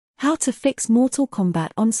How to fix Mortal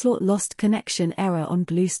Kombat Onslaught lost connection error on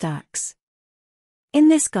Bluestacks. In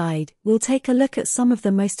this guide, we'll take a look at some of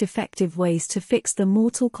the most effective ways to fix the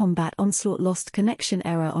Mortal Kombat Onslaught lost connection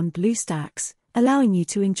error on Bluestacks, allowing you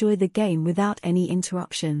to enjoy the game without any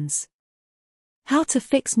interruptions. How to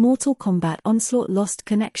fix Mortal Kombat Onslaught lost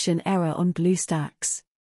connection error on Bluestacks.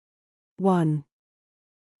 1.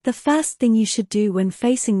 The first thing you should do when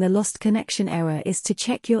facing the lost connection error is to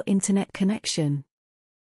check your internet connection.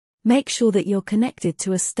 Make sure that you're connected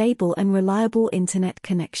to a stable and reliable internet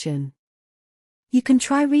connection. You can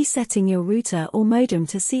try resetting your router or modem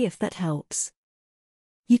to see if that helps.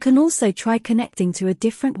 You can also try connecting to a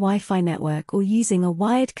different Wi-Fi network or using a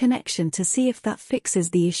wired connection to see if that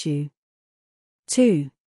fixes the issue.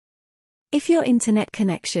 2. If your internet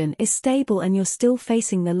connection is stable and you're still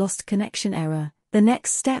facing the lost connection error, the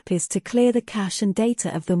next step is to clear the cache and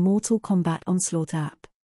data of the Mortal Kombat Onslaught app.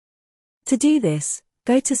 To do this,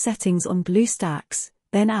 go to Settings on Bluestacks,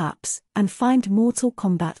 then Apps, and find Mortal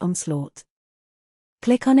Kombat Onslaught.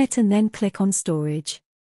 Click on it and then click on Storage.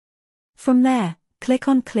 From there, click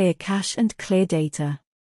on Clear Cache and Clear Data.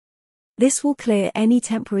 This will clear any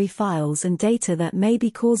temporary files and data that may be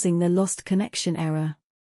causing the lost connection error.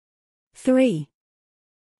 3.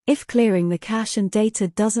 If clearing the cache and data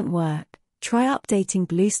doesn't work, try updating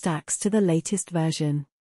Bluestacks to the latest version.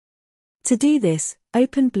 To do this,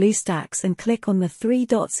 open Bluestacks and click on the three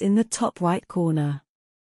dots in the top right corner.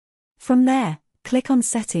 From there, click on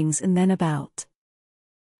Settings and then About.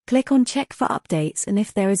 Click on Check for updates, and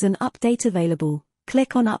if there is an update available,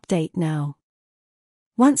 click on Update Now.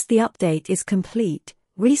 Once the update is complete,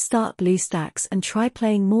 restart Bluestacks and try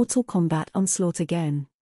playing Mortal Kombat Onslaught again.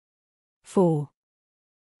 4.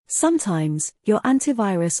 Sometimes, your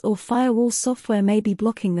antivirus or firewall software may be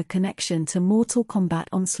blocking the connection to Mortal Kombat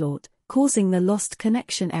Onslaught, causing the lost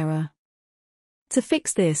connection error. To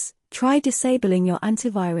fix this, try disabling your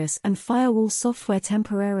antivirus and firewall software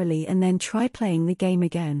temporarily and then try playing the game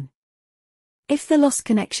again. If the lost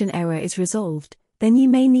connection error is resolved, then you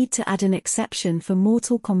may need to add an exception for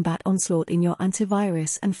Mortal Kombat Onslaught in your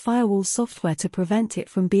antivirus and firewall software to prevent it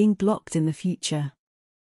from being blocked in the future.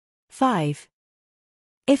 5.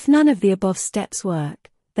 If none of the above steps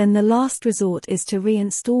work, then the last resort is to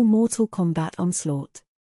reinstall Mortal Kombat Onslaught.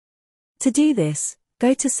 To do this,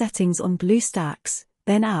 go to Settings on Bluestacks,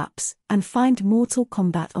 then Apps, and find Mortal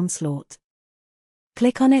Kombat Onslaught.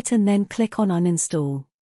 Click on it and then click on Uninstall.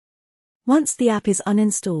 Once the app is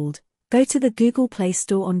uninstalled, go to the Google Play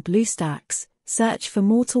Store on Bluestacks, search for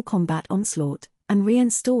Mortal Kombat Onslaught, and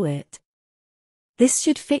reinstall it. This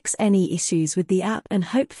should fix any issues with the app and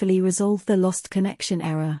hopefully resolve the lost connection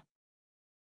error.